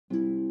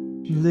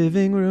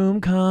Living room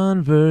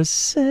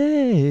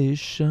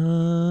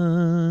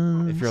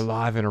conversation. If you're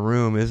live in a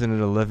room, isn't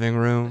it a living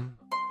room?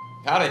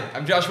 Howdy,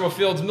 I'm Joshua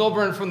Fields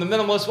Milburn from the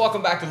Minimalists.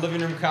 Welcome back to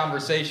Living Room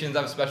Conversations.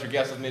 I have a special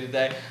guest with me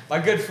today. My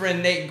good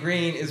friend Nate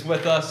Green is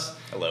with us.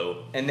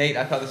 Hello. And Nate,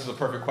 I thought this was a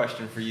perfect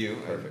question for you,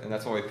 and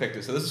that's why we picked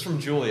it. So this is from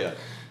Julia.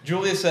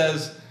 Julia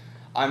says,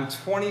 I'm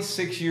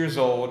 26 years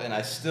old and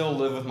I still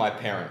live with my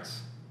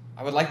parents.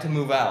 I would like to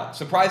move out.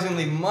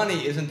 Surprisingly,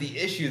 money isn't the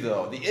issue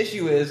though. The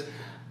issue is,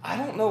 I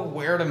don't know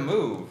where to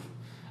move.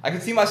 I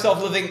can see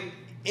myself living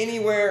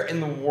anywhere in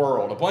the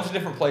world, a bunch of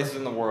different places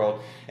in the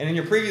world. And in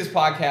your previous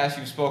podcast,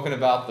 you've spoken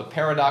about the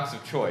paradox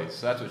of choice.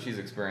 So that's what she's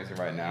experiencing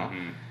right now.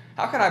 Mm-hmm.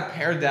 How can I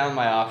pare down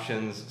my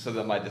options so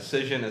that my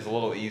decision is a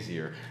little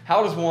easier?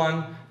 How does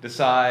one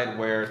decide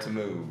where to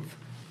move?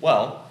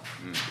 Well,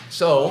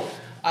 so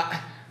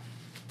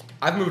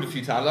I've moved a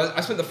few times.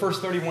 I spent the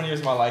first 31 years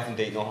of my life in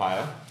Dayton,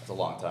 Ohio. It's a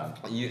long time.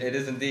 It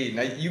is indeed.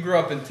 Now, you grew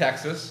up in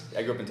Texas.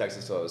 I grew up in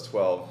Texas till I was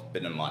 12.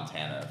 Been in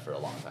Montana for a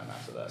long time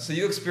after that. So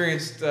you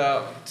experienced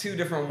two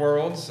different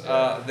worlds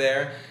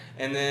there.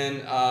 And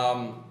then,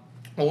 well,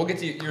 we'll get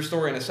to your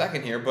story in a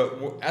second here. But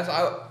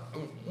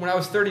when I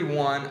was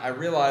 31, I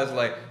realized,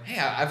 like, hey,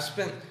 I've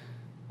spent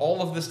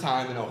all of this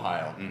time in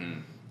Ohio.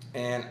 Mm-hmm.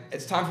 And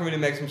it's time for me to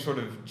make some sort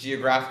of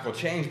geographical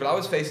change. But I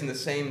was facing the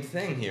same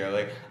thing here.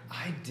 Like,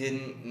 I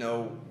didn't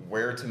know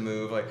where to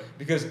move, like,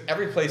 because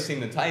every place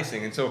seemed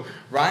enticing. And so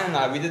Ryan and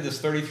I, we did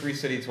this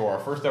 33-city tour, our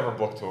first ever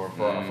book tour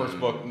for our first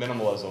book,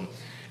 Minimalism.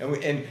 And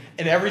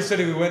in every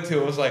city we went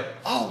to, it was like,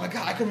 oh my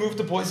God, I could move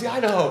to Boise,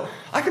 Idaho.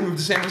 I could move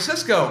to San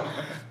Francisco.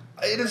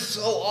 It is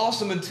so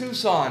awesome in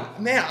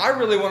Tucson. Man, I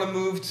really want to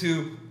move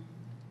to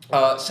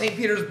St.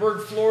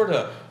 Petersburg,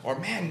 Florida. Or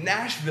man,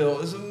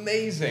 Nashville is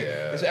amazing.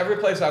 Yeah. And so every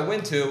place I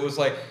went to, it was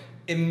like,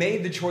 it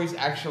made the choice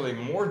actually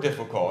more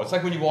difficult. It's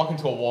like when you walk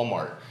into a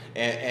Walmart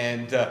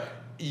and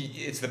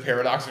it's the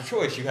paradox of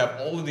choice. You have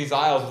all of these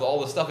aisles with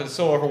all this stuff, and it's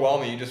so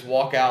overwhelming. You just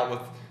walk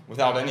out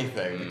without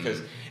anything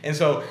and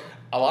so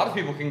a lot of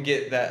people can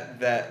get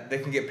that they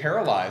can get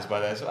paralyzed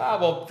by that. So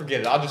well, forget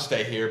it. I'll just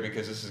stay here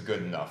because this is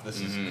good enough. This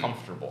is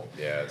comfortable.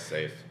 Yeah, it's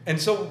safe. And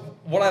so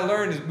what I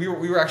learned is we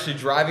were actually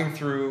driving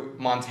through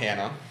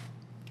Montana,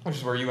 which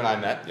is where you and I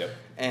met. Yep.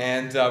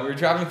 And we were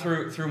driving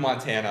through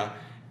Montana,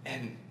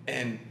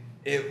 and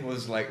it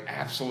was like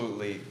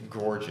absolutely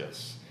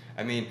gorgeous.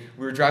 I mean,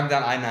 we were driving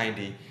down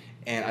I-90,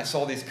 and I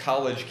saw these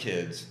college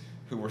kids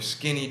who were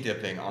skinny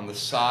dipping on the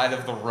side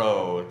of the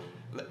road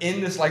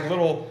in this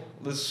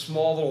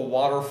small little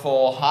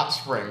waterfall hot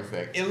spring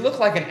thing. It looked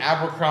like an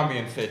Abercrombie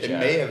and Fitch. It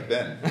may have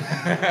been.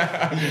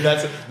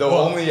 That's the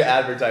only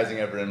advertising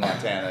ever in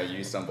Montana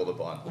you stumbled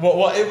upon.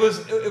 Well,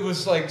 it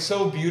was like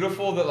so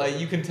beautiful that like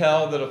you can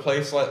tell that a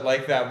place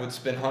like that would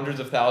spend hundreds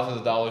of thousands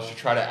of dollars to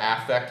try to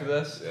affect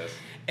this. Yes.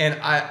 And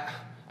I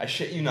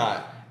shit you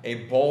not, a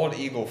bald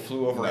eagle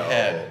flew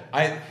overhead.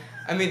 No.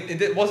 I mean,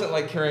 it wasn't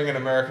like carrying an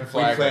American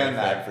flag. We planned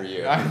that for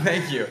you.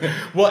 Thank you.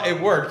 Well, it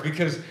worked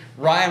because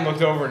Ryan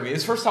looked over at me.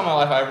 It's the first time in my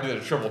life I ever did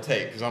a triple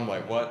take because I'm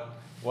like, what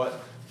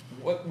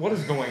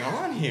is going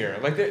on here?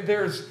 Like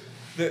this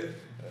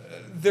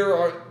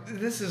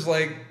is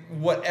like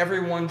what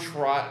everyone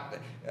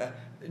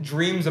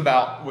dreams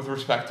about with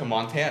respect to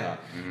Montana.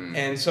 Mm-hmm.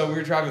 And so we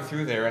were driving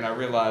through there, and I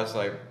realized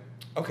like,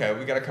 okay,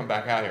 we got to come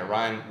back out here.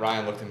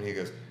 Ryan looked at me. He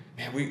goes,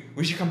 man,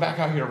 we should come back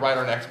out here to write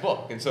our next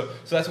book. And so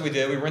that's what we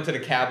did. We rented a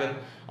cabin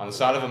on the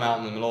side of a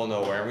mountain in the middle of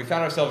nowhere, and we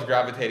found ourselves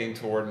gravitating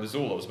toward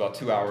Missoula. It was about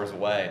 2 hours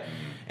away.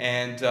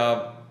 And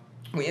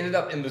we ended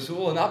up in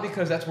Missoula, not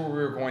because that's where we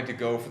were going to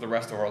go for the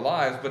rest of our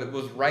lives, but it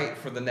was right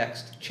for the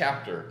next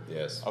chapter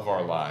of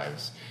our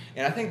lives.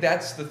 And I think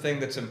that's the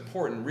thing that's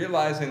important,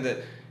 realizing that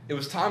it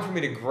was time for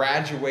me to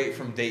graduate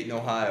from Dayton,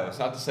 Ohio. It's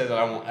not to say that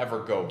I won't ever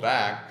go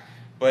back,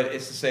 but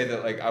it's to say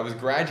that like I was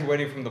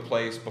graduating from the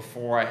place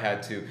before I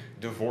had to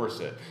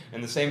divorce it.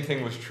 And the same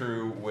thing was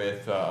true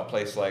with a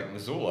place like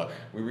Missoula.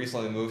 We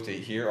recently moved to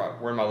here.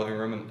 We're in my living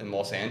room in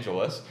Los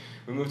Angeles.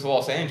 We moved to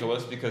Los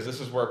Angeles because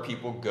this is where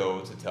people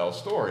go to tell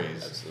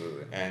stories.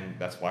 Absolutely. And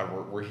that's why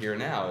we're here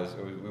now, is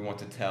we want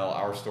to tell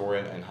our story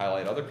and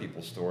highlight other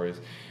people's stories.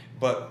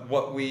 But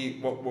what we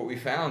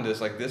found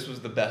is like this was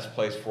the best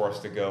place for us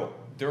to go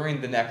during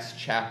the next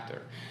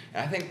chapter.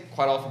 And I think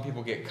quite often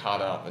people get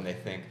caught up and they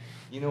think,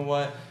 you know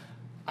what,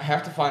 I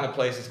have to find a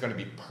place that's going to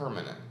be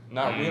permanent,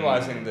 not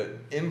realizing that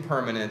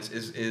impermanence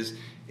is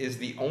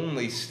the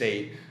only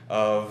state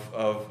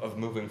of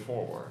moving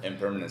forward.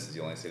 Impermanence is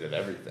the only state of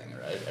everything,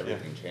 right?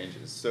 Everything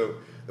changes. So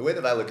the way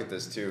that I look at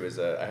this too is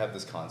I have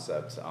this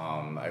concept,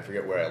 I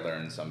forget where I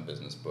learned some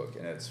business book,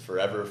 and it's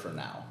forever for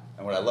now.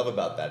 And what I love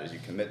about that is you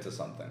commit to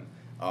something.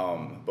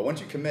 But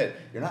once you commit,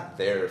 you're not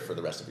there for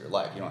the rest of your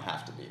life. You don't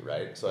have to be,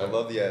 right? So I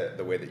love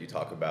the way that you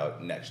talk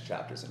about next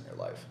chapters in your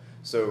life.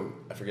 So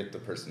I forget the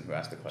person who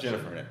asked the question.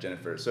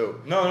 Jennifer. So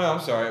no,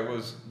 I'm sorry. It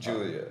was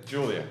Julia.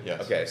 Julia,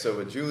 yes. Okay, so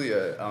with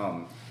Julia,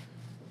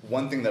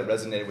 one thing that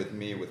resonated with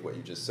me with what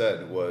you just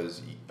said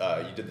was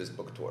you did this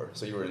book tour.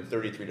 So you were in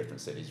 33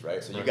 different cities,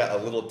 right? So you got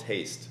a little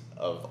taste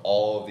of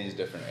all of these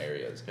different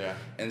areas. Yeah.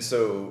 And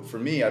so for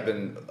me, I've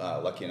been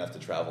lucky enough to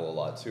travel a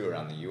lot too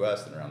around the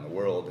US and around the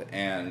world.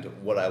 And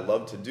what I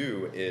love to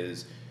do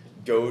is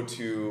go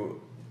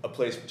to a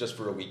place just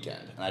for a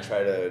weekend, and I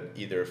try to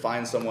either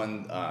find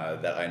someone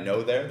that I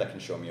know there that can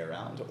show me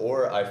around,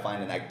 or I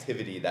find an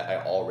activity that I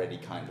already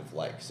kind of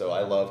like. So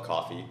I love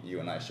coffee. You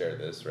and I share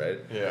this, right?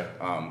 Yeah.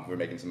 We were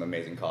making some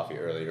amazing coffee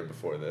earlier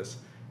before this,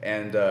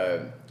 and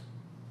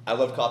I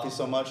love coffee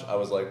so much. I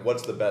was like,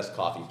 what's the best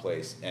coffee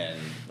place in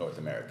North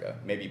America?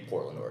 Maybe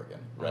Portland,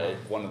 Oregon, right?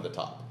 One of the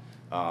top.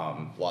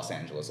 Los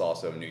Angeles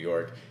also, New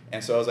York.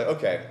 And so I was like,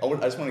 okay, I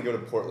just want to go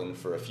to Portland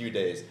for a few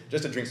days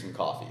just to drink some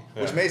coffee,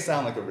 which may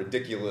sound like a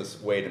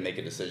ridiculous way to make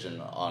a decision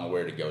on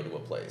where to go to a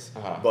place.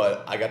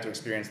 But I got to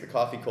experience the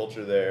coffee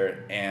culture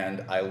there,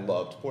 and I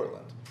loved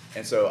Portland.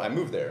 And so I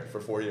moved there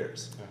for 4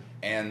 years.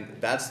 And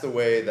that's the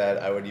way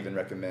that I would even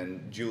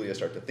recommend Julia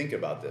start to think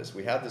about this.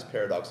 We have this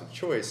paradox of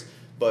choice,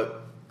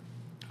 but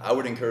I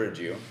would encourage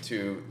you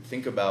to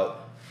think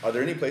about, are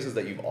there any places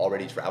that you've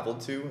already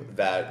traveled to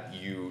that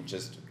you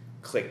just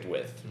clicked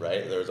with,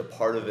 right? There's a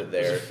part of it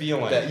there. There's a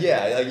feeling. Like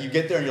you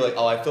get there and you're like,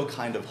 oh, I feel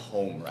kind of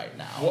home right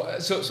now.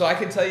 Well, so I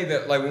can tell you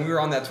that like when we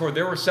were on that tour,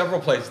 there were several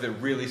places that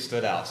really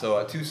stood out.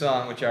 So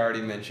Tucson, which I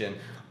already mentioned,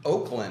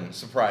 Oakland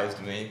surprised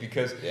me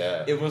because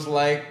it was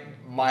like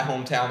my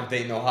hometown of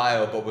Dayton,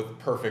 Ohio, but with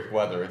perfect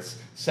weather. It's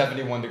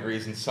 71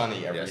 degrees and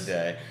sunny every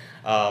day.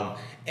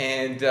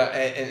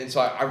 And so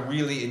I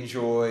really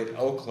enjoyed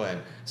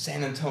Oakland.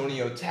 San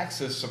Antonio,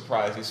 Texas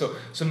surprised me.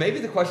 So maybe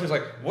the question is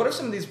like, what are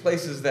some of these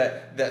places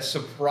that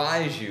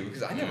surprise you?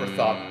 Because I never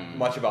thought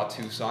much about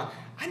Tucson.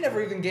 I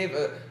never even gave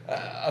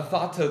a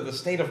thought to the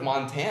state of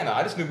Montana.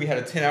 I just knew we had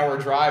a 10-hour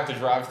drive to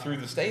drive through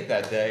the state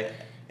that day.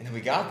 And then we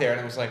got there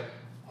and it was like,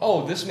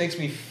 oh, this makes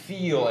me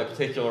feel a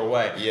particular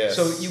way. Yes.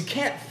 So you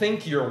can't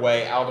think your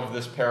way out of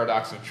this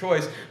paradox of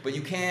choice, but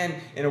you can,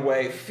 in a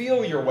way,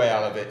 feel your way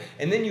out of it.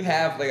 And then you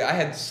have, like, I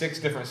had 6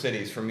 different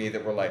cities for me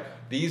that were like,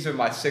 these are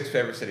my 6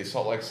 favorite cities.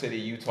 Salt Lake City,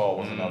 Utah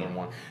was another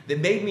one. That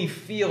made me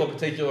feel a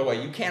particular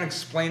way. You can't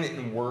explain it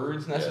in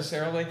words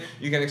necessarily.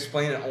 You can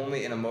explain it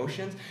only in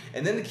emotions.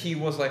 And then the key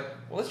was like,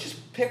 well, let's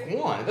just pick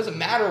one. It doesn't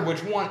matter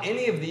which one.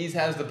 Any of these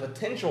has the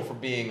potential for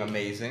being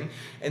amazing.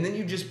 And then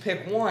you just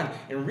pick one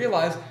and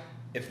realize,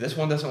 if this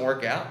one doesn't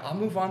work out, I'll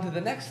move on to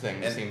the next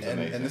thing that seems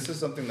amazing. And this is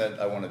something that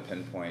I want to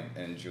pinpoint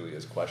in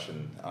Julia's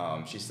question.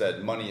 She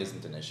said money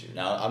isn't an issue.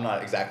 Now, I'm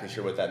not exactly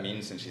sure what that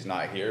means since she's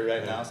not here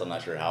right now, so I'm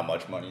not sure how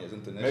much money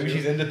isn't an issue. Maybe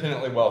she's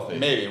independently wealthy.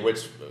 Maybe,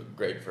 which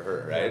great for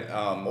her, right?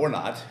 Or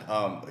not.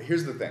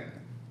 Here's the thing.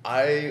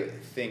 I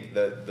think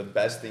that the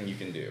best thing you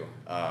can do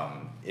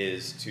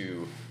is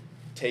to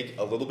take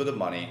a little bit of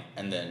money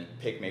and then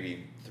pick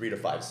maybe 3 to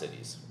 5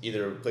 cities,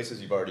 either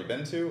places you've already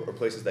been to or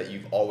places that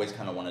you've always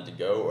kind of wanted to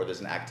go, or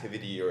there's an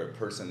activity or a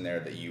person there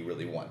that you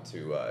really want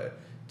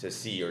to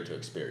see or to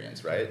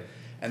experience, right?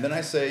 And then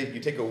I say you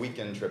take a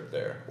weekend trip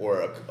there,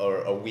 or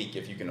a week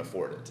if you can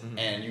afford it,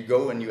 and you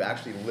go and you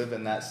actually live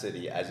in that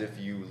city as if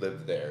you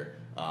lived there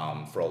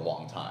for a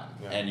long time.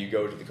 And you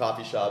go to the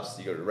coffee shops,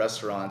 you go to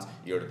restaurants,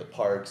 you go to the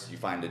parks, you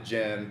find a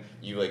gym,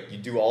 you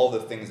do all the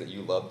things that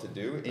you love to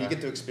do, and you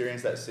get to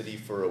experience that city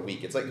for a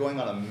week. It's like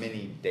going on a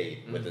mini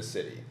date with a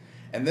city.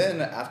 And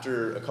then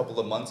after a couple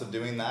of months of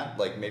doing that,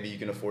 like maybe you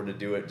can afford to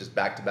do it just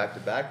back to back to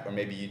back, or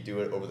maybe you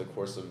do it over the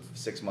course of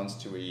 6 months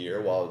to a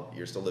year while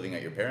you're still living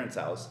at your parents'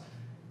 house.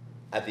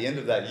 At the end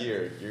of that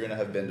year, you're gonna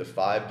have been to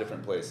 5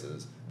 different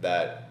places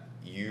that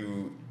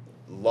you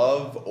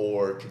love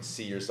or could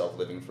see yourself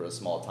living for a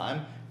small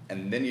time,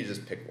 and then you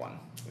just pick one,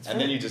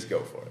 then you just go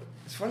for it.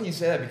 It's funny you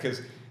say that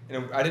because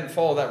I didn't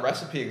follow that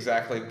recipe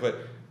exactly,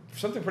 but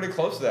something pretty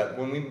close to that.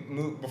 When we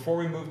moved, before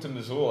we moved to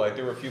Missoula, like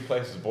there were a few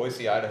places.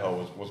 Boise,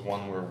 Idaho was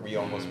one where we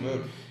almost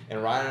moved,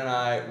 and Ryan and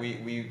I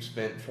we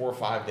spent 4 or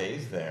 5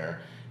 days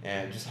there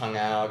and just hung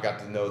out, got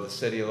to know the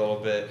city a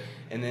little bit.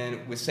 And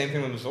then with same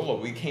thing with Missoula,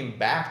 we came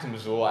back to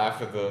Missoula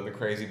after the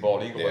crazy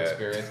bald eagle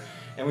experience,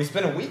 and we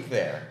spent a week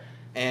there.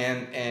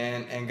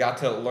 And got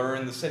to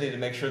learn the city to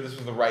make sure this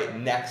was the right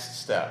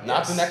next step,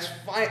 not the next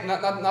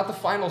not the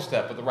final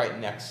step, but the right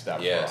next step.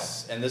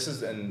 Yes, and this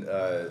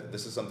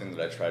is something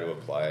that I try to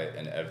apply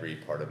in every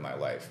part of my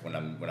life when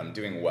I'm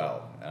doing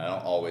well, and I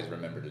don't always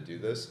remember to do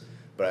this,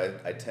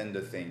 but I tend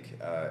to think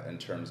in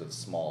terms of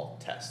small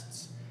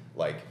tests.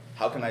 Like,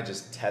 how can I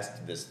just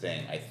test this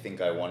thing I think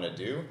I want to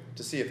do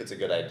to see if it's a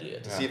good idea,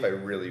 to see if I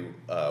really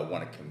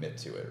want to commit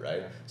to it,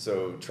 right?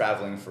 So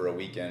traveling for a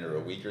weekend or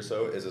a week or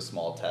so is a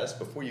small test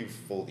before you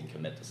fully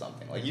commit to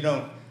something. Like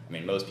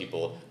most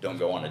people don't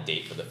go on a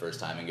date for the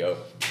first time and go,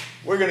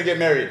 we're going to get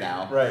married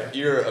now. Right.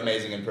 You're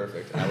amazing and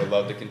perfect, and I would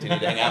love to continue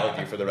to hang out with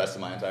you for the rest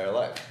of my entire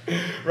life.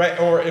 Right,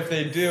 or if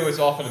they do, it's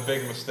often a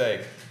big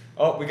mistake.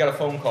 Oh, we got a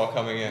phone call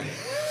coming in.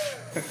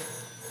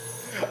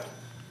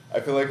 I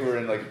feel like we're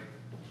in like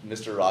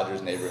Mr.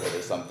 Rogers' Neighborhood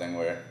or something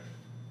where...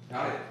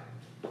 Got it.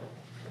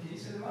 Can you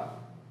sit him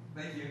up?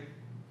 Thank you.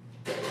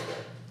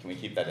 Can we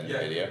keep that in the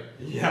video?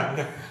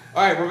 Yeah.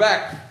 All right, we're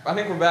back. I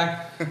think we're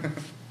back.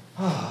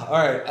 All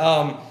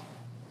right.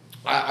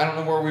 I don't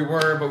know where we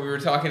were, but we were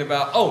talking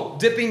about,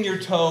 dipping your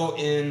toe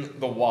in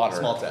the water.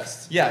 Small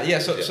test. Yeah.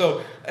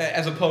 So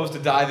as opposed to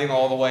diving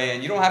all the way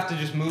in, you don't have to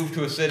just move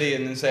to a city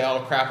and then say, oh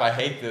crap, I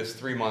hate this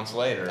 3 months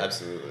later.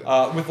 Absolutely.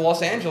 With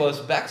Los Angeles,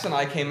 Bex and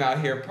I came out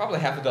here probably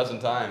half a dozen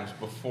times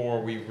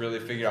before we really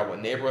figured out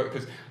what neighborhood,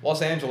 because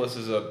Los Angeles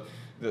is the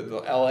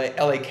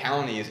LA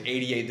County is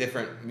 88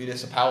 different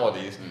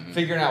municipalities. Mm-hmm.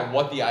 Figuring out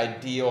what the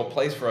ideal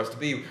place for us to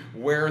be,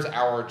 where's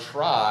our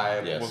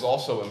tribe, was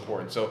also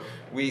important. So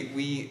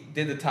we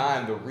did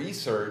the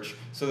research,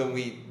 so that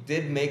we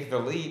did make the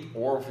leap,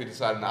 or if we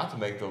decided not to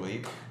make the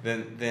leap,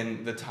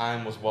 then the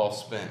time was well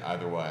spent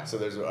either way. So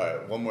there's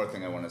one more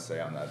thing I want to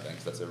say on that thing,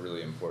 because that's a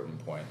really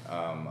important point.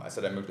 I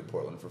said I moved to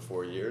Portland for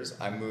 4 years.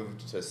 I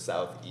moved to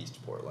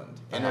Southeast Portland,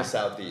 inner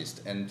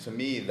Southeast, and to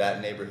me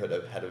that neighborhood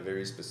had a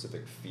very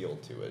specific feel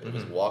to it. It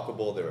was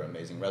walkable, there were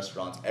amazing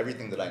restaurants,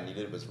 everything that I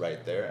needed was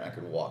right there, and I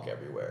could walk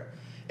everywhere.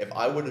 If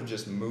I would have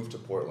just moved to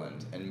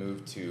Portland and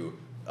moved to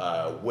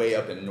way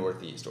up in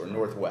Northeast or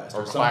Northwest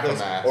or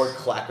someplace, or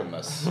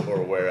Clackamas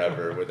or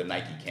wherever where the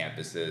Nike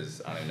campus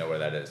is, I don't even know where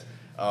that is.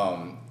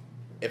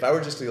 If I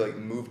were just to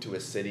move to a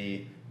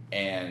city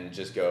and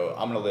just go,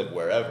 I'm gonna live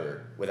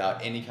wherever,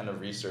 without any kind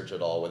of research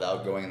at all,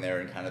 without going there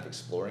and kind of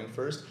exploring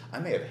first, I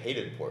may have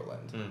hated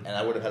Portland, and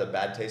I would have had a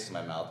bad taste in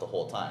my mouth the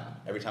whole time.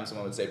 Every time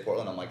someone would say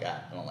Portland, I'm like,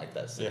 I don't like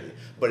that city. Yeah.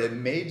 But it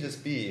may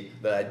just be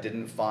that I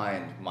didn't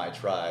find my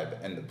tribe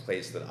and the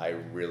place that I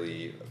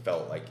really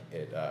felt like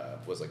it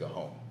was like a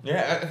home.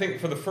 Yeah, I think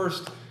for the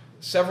first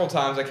several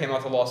times I came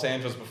out to Los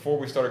Angeles before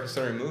we started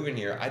considering moving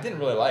here, I didn't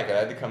really like it. I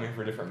had to come here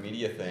for different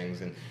media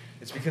things, and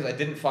it's because I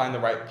didn't find the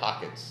right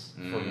pockets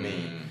for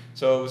me.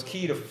 So it was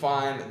key to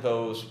find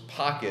those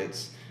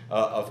pockets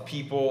of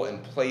people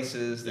and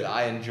places that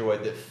I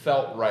enjoyed that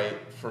felt right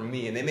for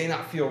me. And they may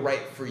not feel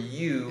right for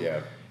you,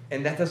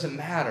 and that doesn't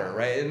matter,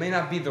 right? It may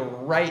not be the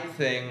right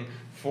thing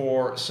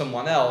for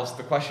someone else.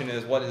 The question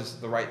is, what is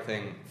the right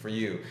thing for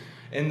you?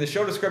 In the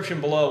show description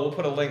below, we'll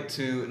put a link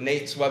to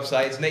Nate's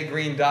website. It's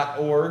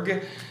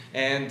nategreen.org,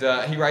 and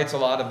he writes a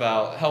lot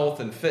about health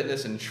and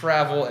fitness and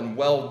travel and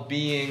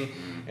well-being,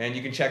 and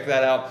you can check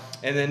that out.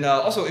 And then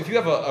also, if you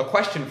have a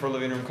question for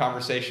Living Room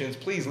Conversations,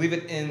 please leave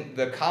it in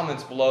the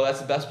comments below.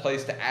 That's the best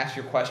place to ask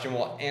your question.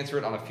 We'll answer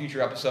it on a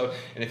future episode.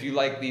 And if you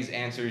like these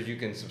answers, you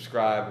can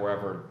subscribe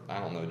wherever,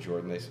 I don't know,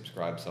 Jordan, they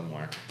subscribe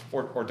somewhere.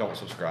 Or don't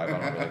subscribe, I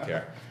don't really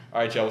care.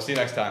 All right, Joe, we'll see you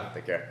next time.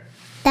 Take care.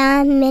 The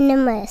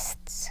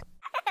Minimalists.